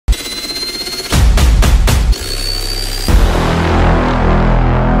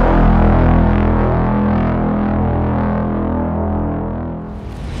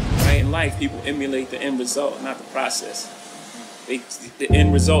people emulate the end result, not the process. The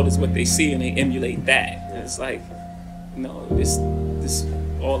end result is what they see, and they emulate that. And it's like, you know, these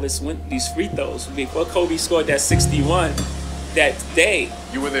free throws. Before Kobe scored that 61, that day.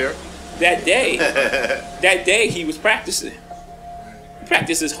 You were there? That day he was practicing. He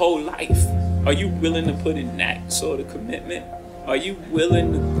practiced his whole life. Are you willing to put in that sort of commitment? Are you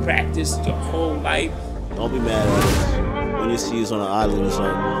willing to practice your whole life? Don't be mad at us when you see us on an island or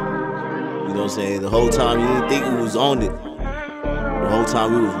something. You know what I'm saying? The whole time you didn't think we was on it. The whole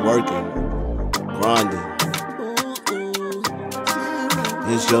time we was working, grinding.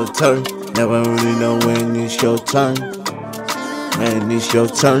 It's your turn. Never really know when it's your turn. When it's your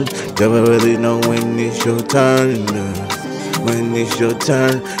turn. Never really know when it's your turn. When it's your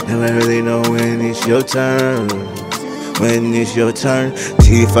turn. Never really know when it's your turn. When it's your turn.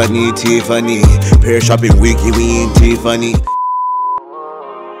 Tiffany, Tiffany. Pair shopping week, we in Tiffany.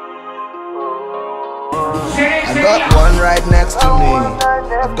 I got one right next to me.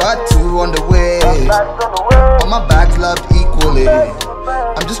 I've got two on the way. All my bags loved equally.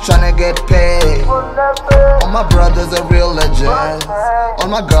 I'm just trying to get paid. All my brothers are real legends. All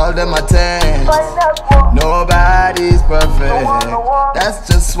my girls, them are 10s. Nobody's perfect. That's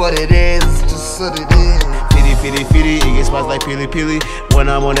just what it is. Just what it is. Fitty, fitty, fitty. It gets spots like pili, pili. When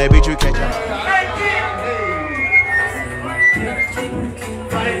I'm on that beach, you catch up.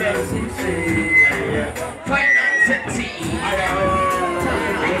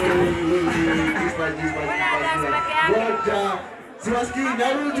 Swaski,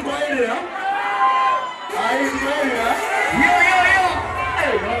 Nyahururu tuko ile ya? Ai ndio ya? Yo.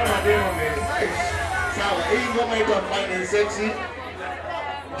 Hey, bwana mademo mimi. Sawa, hii ngoma iko fine and sexy.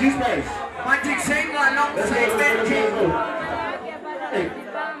 This place. Magic sing along side Benking. Hey.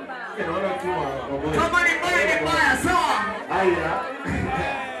 Come on in buy sawa. Aya.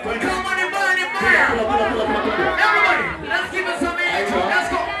 Come on in buy. Everybody, let's give us some energy. Let's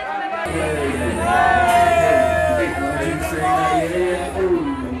go.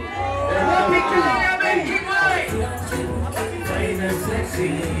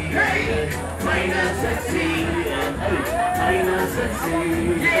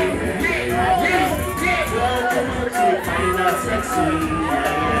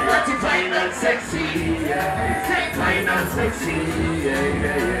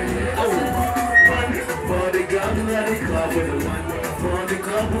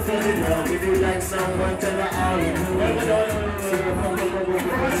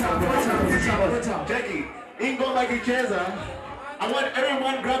 Jackie, Ingo Magicheza, I want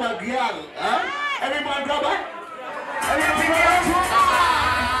everyone grab a girl, huh? Everyone grab a? Everyone grab a?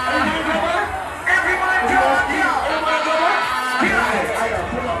 Everyone grab a? Everyone grab a?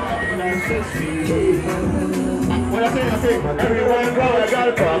 What I say, everyone grab a girl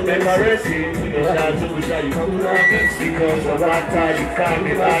from decoration. You start to wish that you come to because of that time you can't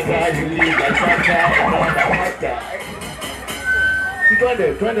be bad guy, you leave like that. She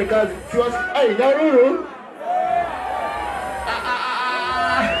 20 cars, she was, hey, Nyahururu.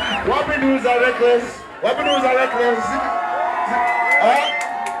 What we do is a Rekles. What we do is a Rekles.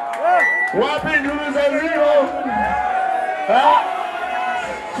 What we do is a Zzero.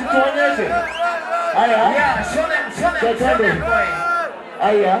 Situation. Yeah, show them, boy.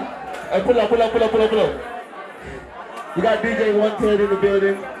 Pull up. You got DJ 110 in the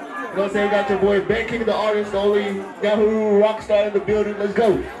building. You know what I'm saying? You got your boy Benking the Artist, the only Nyahururu rock star in the building. Let's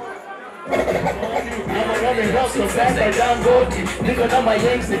go. I'm running up so fast I can't go to. Nigga now my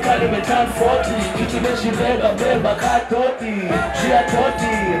yanks, they call him a turn 40. Kitty when she bed up there, but I 30. She a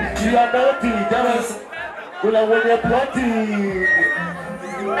 30, she a naughty. That was when I won your party.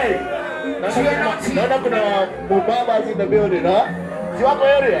 Hey, now I'm gonna Mubabas in the building, huh? See what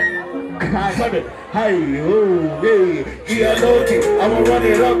area? Hi, oh, hey, yeah, naughty. I'ma run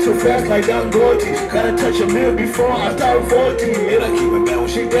it up too fast like Dangote. Gotta touch a meal before I turn 40. And I keep it down,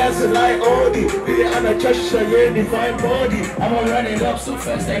 she dancing like Odie. Yeah, and I touch her, yeah, define body. I'ma run it up so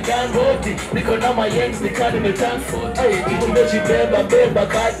fast like Dangote. Nigga, now my yanks, they call me turn 40. Hey, even though she bad, I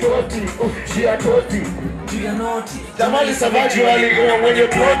got 30. Oh, she a 30. She a naughty. Jamali Savage, when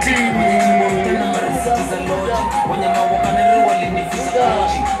you're 40. When you're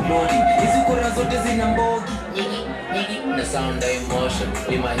zote zina mbogi na sound emotion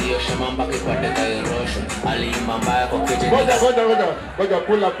lima hiyo shama mpaka ipate erosion aliimba mbaya kwa keje ngoja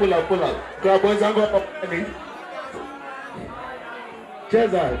pull up kwa boys wangu hapa ni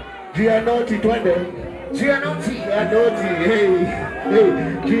cheza Gianotti twende Gianotti hey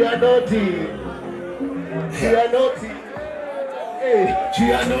Gianotti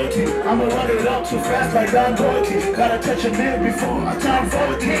Gianotti, I'ma run it up too fast like Don Dorothy. Gotta touch a mirror before I turn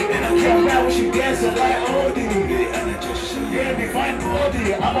 40. And I can't rap when she dancing like Odie. Yeah, be fine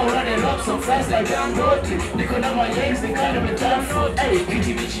Odie. I'ma run it up so fast like Don Dorothy. Niko na my legs, they kind of in time 40.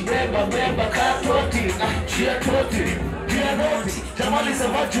 Bichi bichi beba beba katoti. Gianotti, Gianotti. Jamali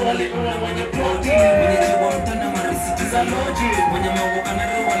savajwali uwa mwenye proti. Mwenye chiwa mtana marisiti za loji. Mwenye mawu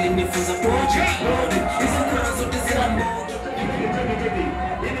anarewa linifunza proji. Lodi, hizi kuna zote zina moja.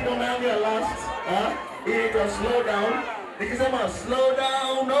 It goes slow down. Because I'm a slow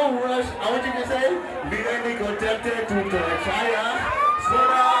down, no rush. I want you to say, be ready, go tempted to touch higher. Slow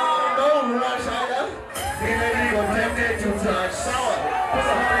down, no rush higher. Be ready, go tempted to touch sour.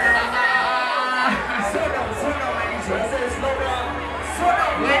 Slow down, ladies. I say slow down. Slow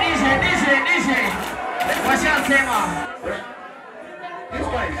down. Ladies. What's your tema? This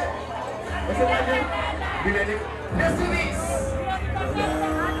way. What's the matter? Be ready. Let's do this.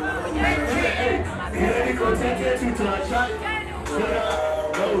 Ready, go take it to touch.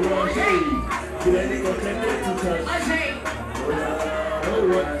 No rush. Ready, go take it to touch. No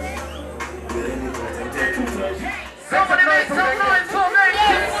rush. Ready, go take it to touch. Somebody make some noise for me.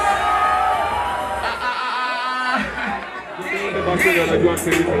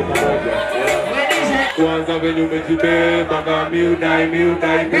 Kwanza venye umejibeba nga miudai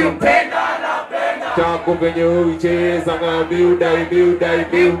Chako venye uicheza nga miudai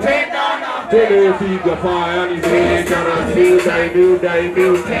Tele figa fire ni zechana miudai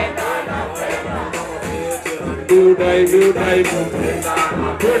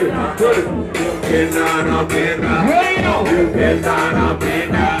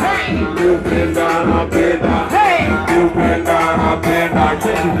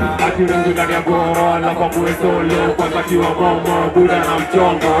Akirengu ndani ya goro alafu akuwe solo kwa takiwa momo buda na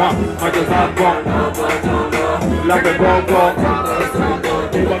mchongo macho zako lape bongo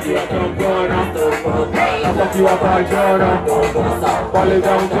Ibakiwa kampana Abakiwa kajana Pale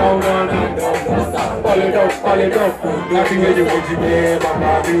down Pale down Lati wenye mojibeba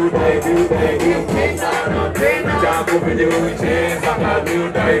Miudai Chako venye uicheza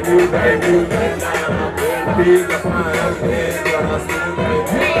Miudai Piga fire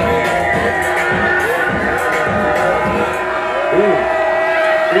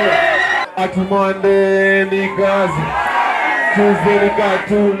Ati Monday ni kazi Tuesday ni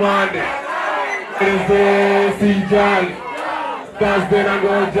katumande Thursday sijali Thursday na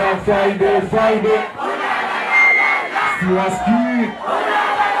ngoja Friday Siwaski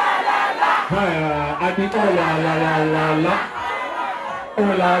Haya ati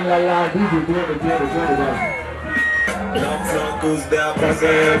ola la Dudu Jump circles there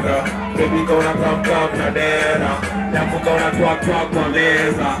kasega Baby kauna come na dera Yaku kauna twak kwa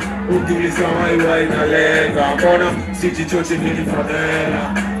meza Ukiulisa wai na lenga Mbona siji choche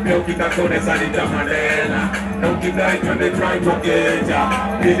nilifadela Leo kitakoneza nitamadela Na ukidai twende try kukeja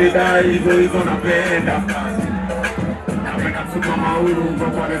Nilidai hivyo napenda Napenda kusuka mauru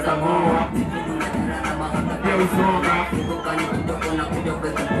kwa nesa moa Pia usonga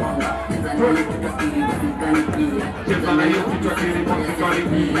Cheza na hiyo kichwa kili kwa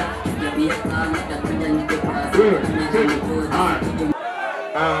kifanikia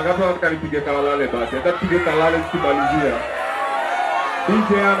Ngapa nataka nipige kalale basi. Nataka nipige kalale tukimalizia.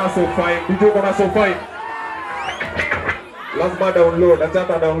 DJ ana so fine. DJ kona so fine. Lazima download.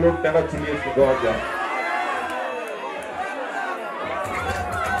 Acha download tena tulie ngoja.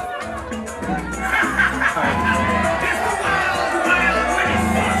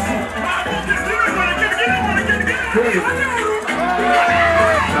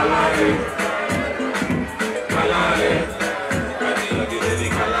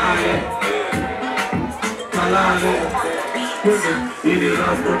 Ili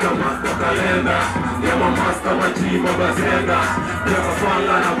rasto kama kwa kalenda ya mamasta machiba bazenga ya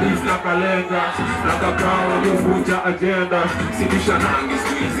kafala na beef na kalenga na kakawa muvunja agenda sidisha nangi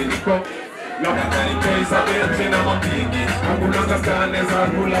squeeze niko Lakatari pesa benche na mapigi Hakuna kakane za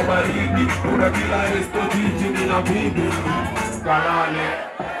kula baridi Una kila resto jiji nina bibi Kalale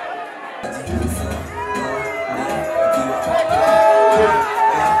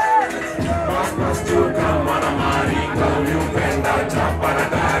Pas chuka mana maringo Miupenda chapa na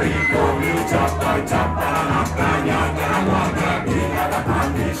dariko Miuchapa na kanyaga na mwaga Bila na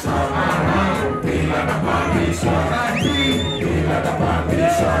pandisha Bila na pandisha Bila na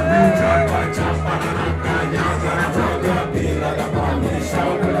pandisha Miuchapa na kanyaga na mwaga Bila na pandisha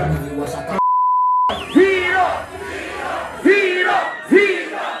Zero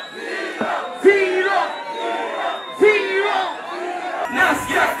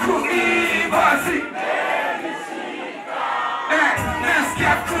Nasikia kuivazi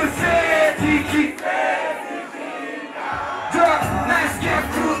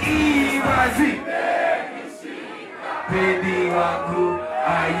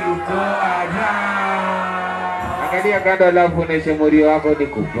hayuko around. Angalia kando alafu unaisha muri wako ni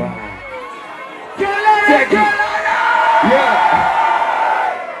kupa. Check it.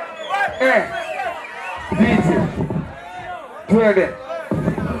 Yeah. Beat it. Twende.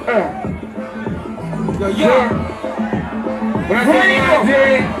 Yeah.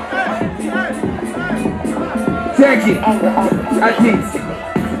 Check it. I think.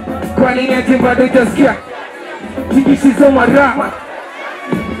 Kwa nini ati bado hujasikia? Tikishizo mara.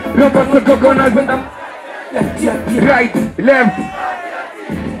 Ropa soko na zenda. Right, left.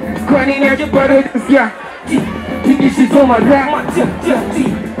 Kwa nini ati bado hujasikia? Tikishizo mara.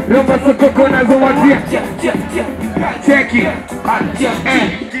 Ropa soko na zenda. Check it.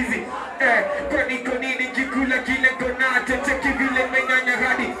 Kwa nini kikula kile kona check vile menganya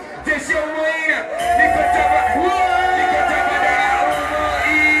hadi. Tesho moina. Nikotaba.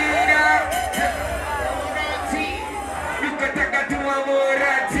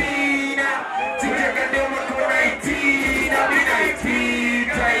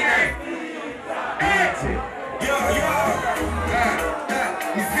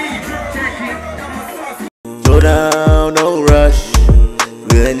 Slow down, no rush.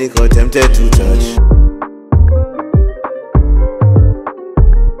 Really got tempted to touch.